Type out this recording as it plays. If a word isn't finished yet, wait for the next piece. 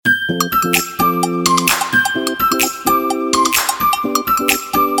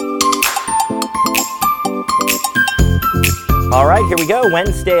All right, here we go.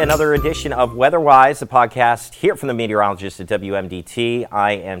 Wednesday, another edition of Weatherwise, a podcast here from the Meteorologist at WMDT.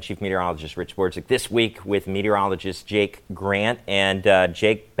 I am Chief Meteorologist Rich Wirdzek this week with meteorologist Jake Grant. And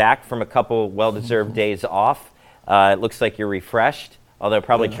Jake, back from a couple well-deserved days off. It looks like you're refreshed, although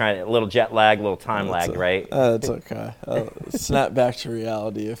probably trying a little jet lag, a little time lag, right? It's okay. Snap back to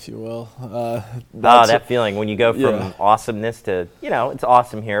reality, if you will. That feeling when you go from awesomeness to, it's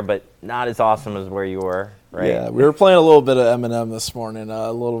awesome here, but not as awesome as where you were. Right. Yeah, we were playing a little bit of Eminem this morning, a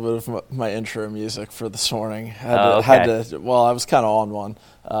little bit of my intro music for this morning. I was kind of on one.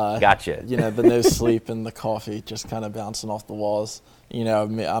 Gotcha. The no sleep and the coffee just kind of bouncing off the walls.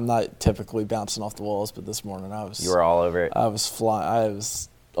 I'm not typically bouncing off the walls, but this morning I was. You were all over it. I was flying. I was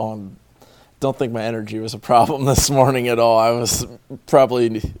on. Don't think my energy was a problem this morning at all. I was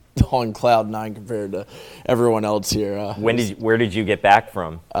probably on cloud nine compared to everyone else here. Where did you get back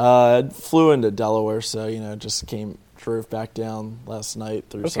from? I flew into Delaware, so just drove back down last night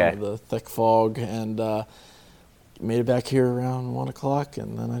through some of the thick fog, and made it back here around 1:00,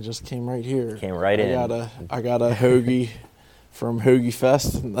 and then I just came right here. Came right in. I got a hoagie from Hoagie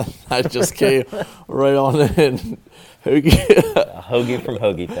Fest, and then I just came right on in. A hoagie from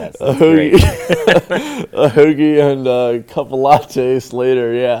Hoagie Fest. A hoagie and a couple lattes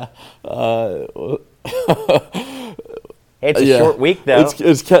later, yeah. It's a short week, though.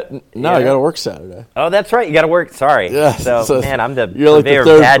 I got to work Saturday. Oh, that's right. You got to work. Sorry. Yeah. So, man, I'm the purveyor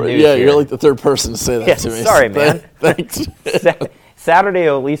of bad news here. You're like the third person to say that to me. Sorry, man. Thanks. Saturday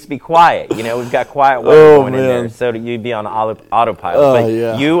will at least be quiet. We've got quiet weather going in there, so you'd be on autopilot.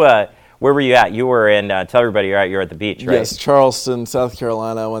 But where were you at? You were in, tell everybody you're at the beach, right? Yes, Charleston, South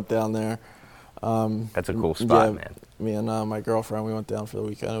Carolina. I went down there. That's a cool spot, man. Me and my girlfriend, we went down for the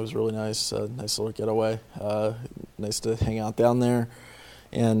weekend. It was really nice, nice little getaway. Nice to hang out down there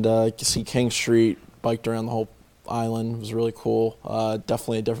and see King Street, biked around the whole island. It was really cool.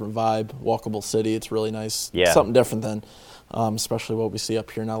 Definitely a different vibe, walkable city. It's really nice. Yeah. Something different than especially what we see up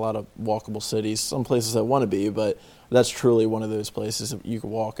here. Not a lot of walkable cities. Some places that want to be, but that's truly one of those places that you can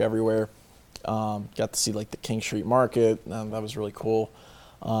walk everywhere. Got to see like the King Street Market. That was really cool.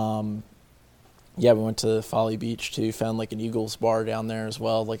 We went to Folly Beach too. Found like an Eagles bar down there as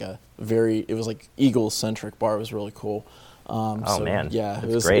well. It was like Eagles centric bar. It was really cool. Man. Yeah,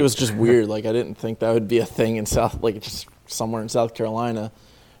 That's it was just weird. Like I didn't think that would be a thing in just somewhere in South Carolina.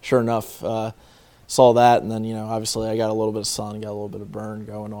 Sure enough, saw that, and then obviously I got a little bit of sun, got a little bit of burn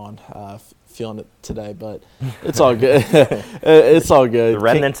going on. Feeling it today, but it's all good. It's all good. The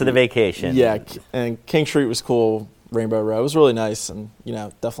remnants of the vacation. Yeah, and King Street was cool. Rainbow Row was really nice, and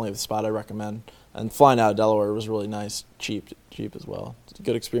definitely the spot I recommend. And flying out of Delaware was really nice, cheap as well. It's a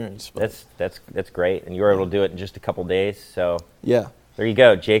good experience. But. That's great, and you were able to do it in just a couple days. So yeah, there you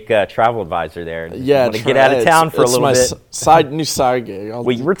go, Jake, travel adviser there. Yeah, want to get out of town for a little bit. New side gig.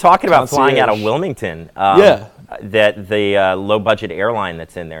 We were talking about flying out of Wilmington. That the low budget airline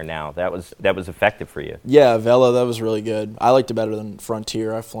that's in there now, that was effective for you. Yeah, Vela, that was really good. I liked it better than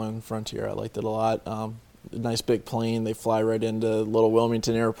Frontier. I've flown Frontier. I liked it a lot. Nice big plane. They fly right into Little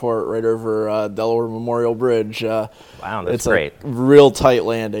Wilmington Airport, right over Delaware Memorial Bridge. Wow, that's great. It's a real tight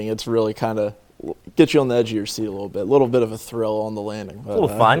landing. It's really kind of get you on the edge of your seat a little bit of a thrill on the landing. But, a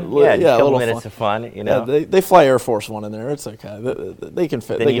little fun, a couple minutes of fun, Yeah, they fly Air Force One in there. It's okay. They can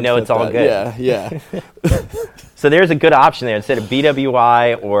fit. Then it's all good. Yeah. So there's a good option there. Instead of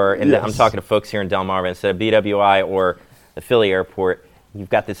BWI I'm talking to folks here in Delmarva, instead of BWI or the Philly airport, you've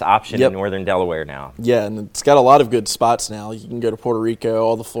got this option in northern Delaware now. Yeah, and it's got a lot of good spots now. You can go to Puerto Rico,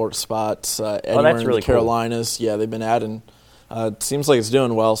 all the Florida spots, anywhere in the Carolinas. Cool. Yeah, they've been adding. It seems like it's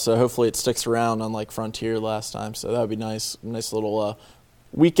doing well, so hopefully it sticks around, unlike Frontier last time. So that would be nice little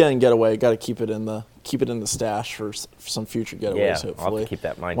weekend getaway. Got to keep it in the stash for some future getaways. Yeah, hopefully. I'll have to keep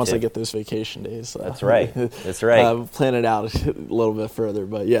that in mind once too. I get those vacation days. That's right. That's right. Plan it out a little bit further,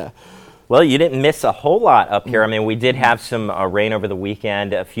 but yeah. Well, you didn't miss a whole lot up here. I mean, we did have some rain over the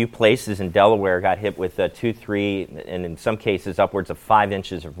weekend. A few places in Delaware got hit with 2, 3, and in some cases upwards of 5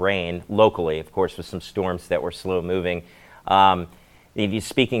 inches of rain locally, of course, with some storms that were slow moving.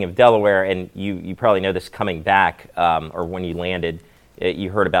 Speaking of Delaware, and you probably know this coming back, or when you landed,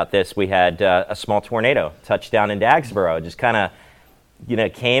 you heard about this. We had a small tornado touch down in Dagsboro. It just kind of,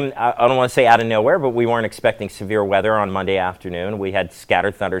 came, I don't want to say out of nowhere, but we weren't expecting severe weather on Monday afternoon. We had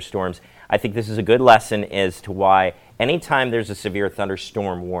scattered thunderstorms. I think this is a good lesson as to why anytime there's a severe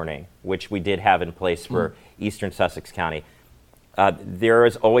thunderstorm warning, which we did have in place for eastern Sussex County, there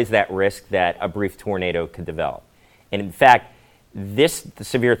is always that risk that a brief tornado could develop. And in fact, the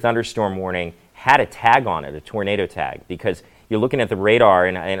severe thunderstorm warning had a tag on it, a tornado tag, because you're looking at the radar,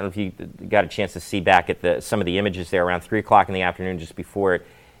 and I don't know if you got a chance to see back at some of the images there around 3 o'clock in the afternoon just before it.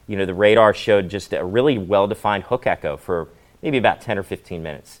 The radar showed just a really well-defined hook echo for maybe about 10 or 15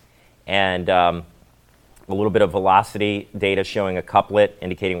 minutes. And a little bit of velocity data showing a couplet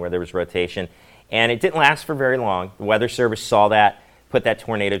indicating where there was rotation. And it didn't last for very long. The Weather Service saw that, put that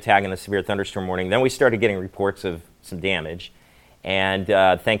tornado tag in the severe thunderstorm warning. Then we started getting reports of some damage. And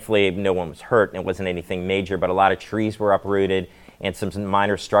thankfully, no one was hurt, and it wasn't anything major, but a lot of trees were uprooted and some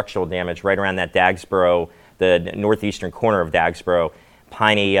minor structural damage right around that Dagsboro, the northeastern corner of Dagsboro,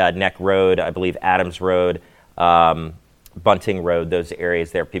 Piney Neck Road, I believe Adams Road, Bunting Road, those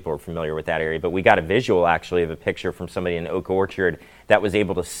areas there. People are familiar with that area. But we got a visual, actually, of a picture from somebody in Oak Orchard that was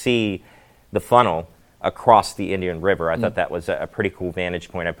able to see the funnel across the Indian River. I thought that was a pretty cool vantage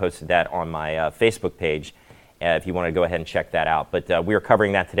point. I posted that on my Facebook page. If you want to go ahead and check that out. But we are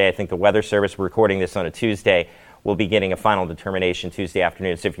covering that today. I think the Weather Service, we're recording this on a Tuesday, will be getting a final determination Tuesday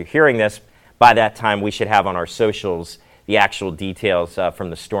afternoon. So if you're hearing this, by that time we should have on our socials the actual details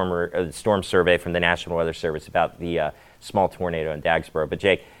from the storm survey from the National Weather Service about the small tornado in Dagsboro. But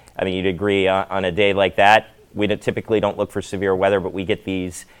Jake, I mean, you'd agree on a day like that, we typically don't look for severe weather, but we get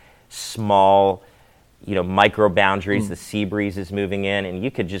these small micro boundaries, the sea breeze is moving in, and you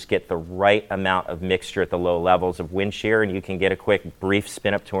could just get the right amount of mixture at the low levels of wind shear, and you can get a quick, brief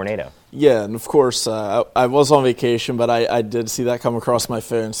spin-up tornado. Yeah, and of course, I was on vacation, but I did see that come across my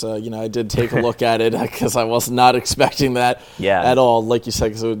phone, so, I did take a look at it because I was not expecting that at all, like you said,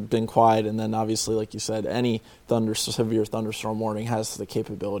 because it had been quiet, and then obviously, like you said, any severe thunderstorm warning has the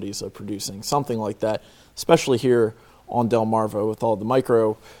capabilities of producing something like that, especially here on Delmarva with all the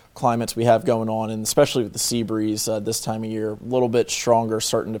micro climates we have going on, and especially with the sea breeze this time of year, a little bit stronger,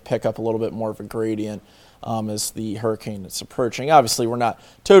 starting to pick up a little bit more of a gradient as the hurricane is approaching. Obviously, we're not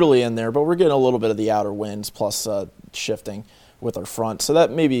totally in there, but we're getting a little bit of the outer winds plus shifting with our front. So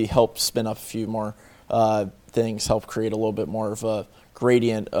that maybe helps spin up a few more things, help create a little bit more of a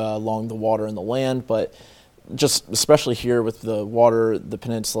gradient along the water and the land. But just especially here with the water, the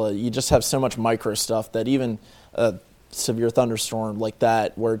peninsula, you just have so much micro stuff that even severe thunderstorm like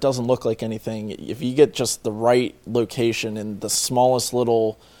that, where it doesn't look like anything, if you get just the right location and the smallest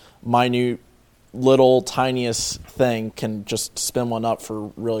little tiniest thing can just spin one up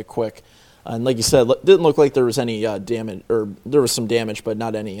for really quick. And like you said, it didn't look like there was any damage, or there was some damage, but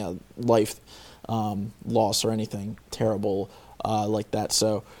not any life loss or anything terrible like that.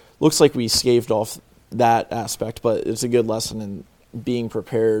 So looks like we staved off that aspect, but it's a good lesson in being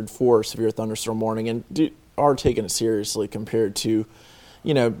prepared for severe thunderstorm warning and are taking it seriously compared to,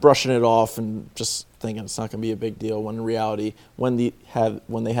 brushing it off and just thinking it's not going to be a big deal. When in reality, when they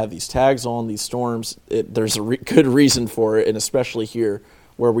have these tags on these storms, there's a good reason for it, and especially here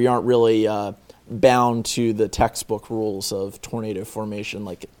where we aren't really bound to the textbook rules of tornado formation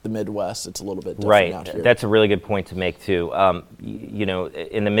like the Midwest. It's a little bit different out here. That's a really good point to make too.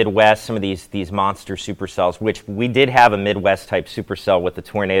 In the Midwest, some of these monster supercells, which we did have a Midwest type supercell with the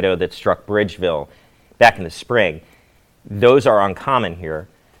tornado that struck Bridgeville back in the spring, those are uncommon here,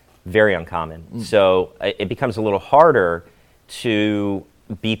 very uncommon. So it becomes a little harder to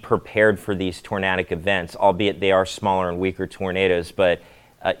be prepared for these tornadic events, albeit they are smaller and weaker tornadoes, but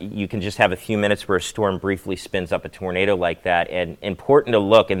you can just have a few minutes where a storm briefly spins up a tornado like that. And important to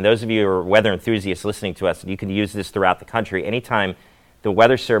look, and those of you who are weather enthusiasts listening to us, you can use this throughout the country. Anytime the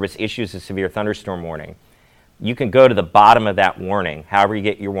Weather Service issues a severe thunderstorm warning, you can go to the bottom of that warning, however you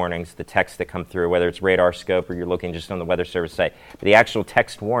get your warnings, the text that come through, whether it's radar scope or you're looking just on the Weather Service site. But the actual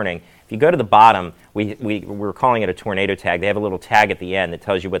text warning, if you go to the bottom, we're calling it a tornado tag. They have a little tag at the end that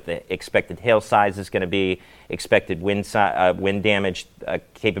tells you what the expected hail size is going to be, expected wind damage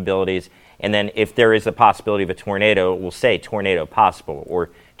capabilities, and then if there is a possibility of a tornado, it will say tornado possible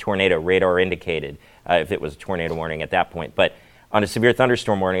or tornado radar indicated if it was a tornado warning at that point. But on a severe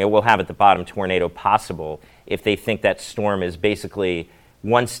thunderstorm warning, it will have at the bottom tornado possible if they think that storm is basically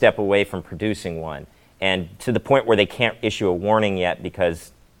one step away from producing one, and to the point where they can't issue a warning yet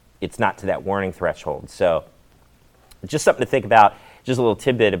because it's not to that warning threshold. So just something to think about, just a little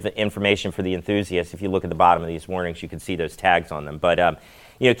tidbit of information for the enthusiasts. If you look at the bottom of these warnings, you can see those tags on them. But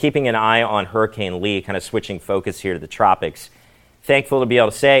keeping an eye on Hurricane Lee, kind of switching focus here to the tropics. Thankful to be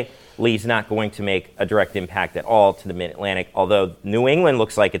able to say Lee's not going to make a direct impact at all to the mid-Atlantic, although New England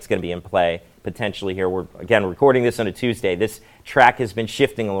looks like it's going to be in play potentially here. We're, again, recording this on a Tuesday. This track has been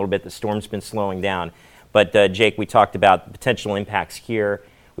shifting a little bit. The storm's been slowing down. But, Jake, we talked about the potential impacts here.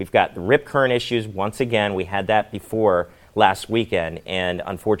 We've got the rip current issues. Once again, we had that before last weekend, and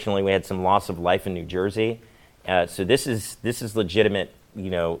unfortunately we had some loss of life in New Jersey. So this is legitimate,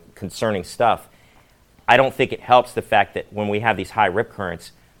 concerning stuff. I don't think it helps the fact that when we have these high rip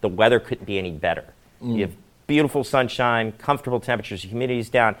currents, the weather couldn't be any better. You have beautiful sunshine, comfortable temperatures, humidity's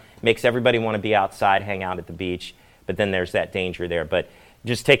down, makes everybody want to be outside, hang out at the beach, but then there's that danger there. But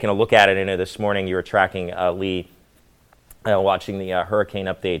just taking a look at it, I know this morning you were tracking, Lee, watching the hurricane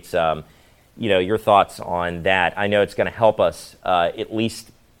updates, your thoughts on that. I know it's going to help us at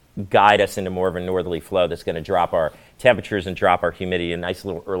least guide us into more of a northerly flow that's going to drop our temperatures and drop our humidity, a nice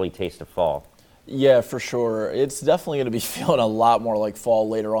little early taste of fall. Yeah, for sure. It's definitely going to be feeling a lot more like fall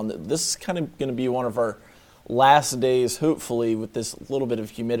later on. This is kind of going to be one of our last days, hopefully, with this little bit of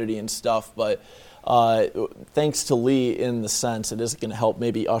humidity and stuff. But thanks to Lee, in the sense, it is going to help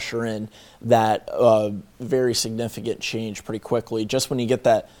maybe usher in that very significant change pretty quickly. Just when you get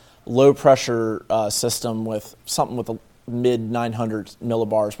that low pressure system with something with a mid 900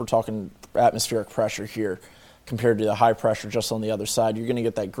 millibars, we're talking atmospheric pressure here, compared to the high pressure just on the other side. You're going to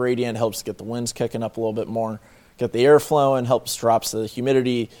get that gradient, helps get the winds kicking up a little bit more, get the air flowing, helps drops the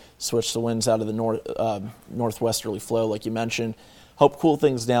humidity, switch the winds out of the northwesterly flow, like you mentioned, help cool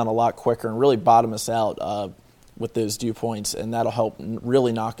things down a lot quicker and really bottom us out with those dew points, and that'll help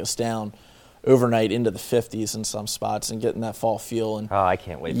really knock us down overnight into the 50s in some spots and getting that fall feel. And I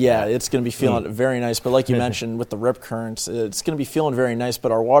can't wait. Yeah, it's going to be feeling very nice. But like you mentioned, with the rip currents, it's going to be feeling very nice,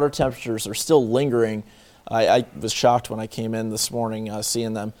 but our water temperatures are still lingering. I was shocked when I came in this morning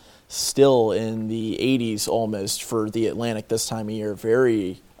seeing them still in the 80s almost for the Atlantic this time of year.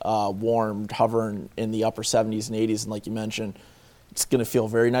 Very warm, hovering in the upper 70s and 80s. And like you mentioned, it's going to feel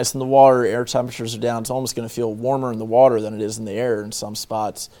very nice in the water. Air temperatures are down. It's almost going to feel warmer in the water than it is in the air in some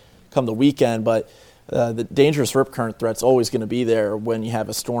spots come the weekend. But the dangerous rip current threat's always going to be there when you have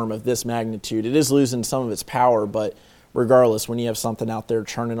a storm of this magnitude. It is losing some of its power, but regardless, when you have something out there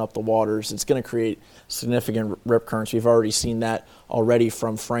churning up the waters, it's going to create significant rip currents. We've already seen that already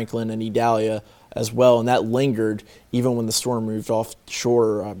from Franklin and Idalia as well, and that lingered even when the storm moved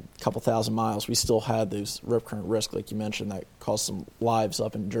offshore a couple thousand miles. We still had those rip current risk, like you mentioned, that caused some lives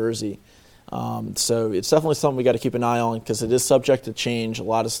up in Jersey. So it's definitely something we got to keep an eye on because it is subject to change. A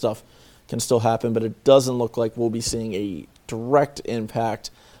lot of stuff can still happen, but it doesn't look like we'll be seeing a direct impact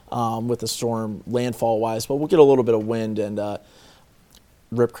with the storm landfall-wise, but we'll get a little bit of wind and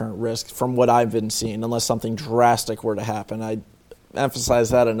rip current risk from what I've been seeing, unless something drastic were to happen. I emphasize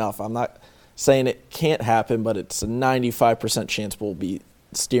that enough. I'm not saying it can't happen, but it's a 95% chance we'll be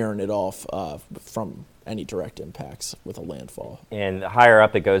steering it off from any direct impacts with a landfall. And the higher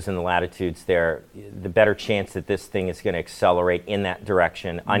up it goes in the latitudes there, the better chance that this thing is going to accelerate in that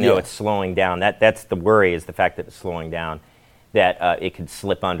direction. I know it's slowing down. That's the worry, is the fact that it's slowing down, that it could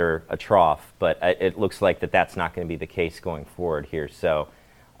slip under a trough, but it looks like that's not going to be the case going forward here. So,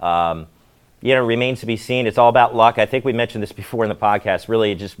 remains to be seen. It's all about luck. I think we mentioned this before in the podcast,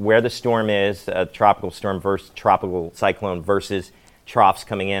 really just where the storm is, tropical storm versus tropical cyclone versus troughs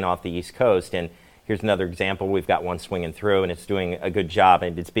coming in off the East Coast. And here's another example. We've got one swinging through, and it's doing a good job,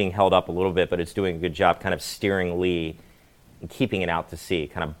 and it's being held up a little bit, but it's doing a good job kind of steering Lee and keeping it out to sea,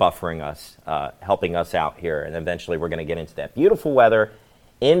 kind of buffering us, helping us out here. And eventually we're going to get into that beautiful weather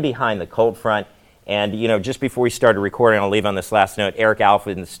in behind the cold front. And, just before we started recording, I'll leave on this last note, Eric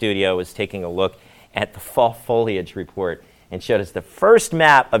Alford in the studio was taking a look at the fall foliage report and showed us the first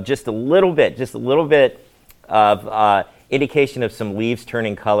map of just a little bit of indication of some leaves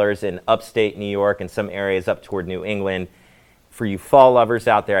turning colors in upstate New York and some areas up toward New England. For you fall lovers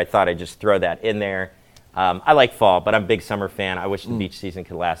out there, I thought I'd just throw that in there. I like fall, but I'm a big summer fan. I wish the beach season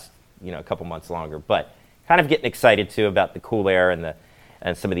could last, a couple months longer. But kind of getting excited, too, about the cool air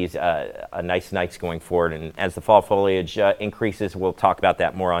and some of these nice nights going forward. And as the fall foliage increases, we'll talk about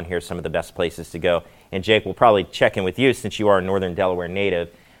that more on here, some of the best places to go. And, Jake, we'll probably check in with you since you are a northern Delaware native.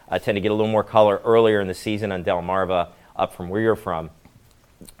 I tend to get a little more color earlier in the season on Delmarva up from where you're from.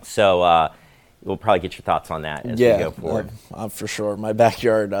 So we'll probably get your thoughts on that as we go forward. For sure. My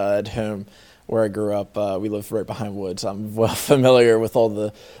backyard at home, where I grew up, we live right behind woods. I'm well familiar with all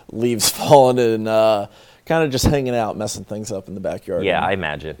the leaves falling and kind of just hanging out, messing things up in the backyard. Yeah, I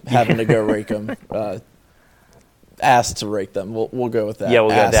imagine. Having to go rake them. Asked to rake them. We'll go with that. Yeah,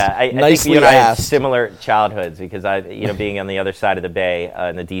 we'll go with that. I think you and I have similar childhoods because being on the other side of the bay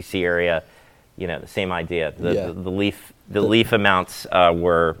in the D.C. area, the same idea. The leaf amounts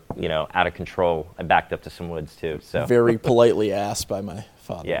were, out of control. I backed up to some woods too. So very politely asked by my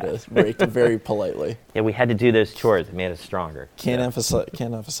father to rake them very politely. Yeah, we had to do those chores. It made us stronger. Can't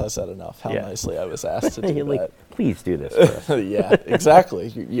emphasize that enough. How nicely I was asked to do that. please do this for us. Yeah, exactly.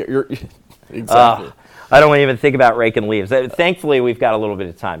 You're exactly. I don't even think about raking leaves. Thankfully, we've got a little bit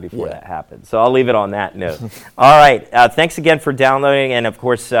of time before that happens. So I'll leave it on that note. All right. Thanks again for downloading. And, of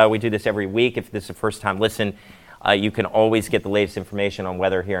course, we do this every week. If this is a first-time listen, you can always get the latest information on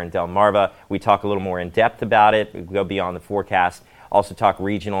weather here in Delmarva. We talk a little more in depth about it. We go beyond the forecast. Also talk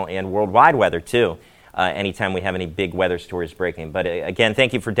regional and worldwide weather, too, anytime we have any big weather stories breaking. But, again,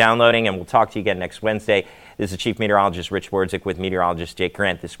 thank you for downloading, and we'll talk to you again next Wednesday. This is Chief Meteorologist Rich Wirdzek with Meteorologist Jake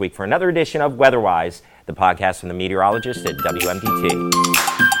Grant this week for another edition of Weatherwise, the podcast from the Meteorologist at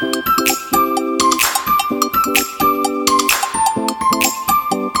WMDT.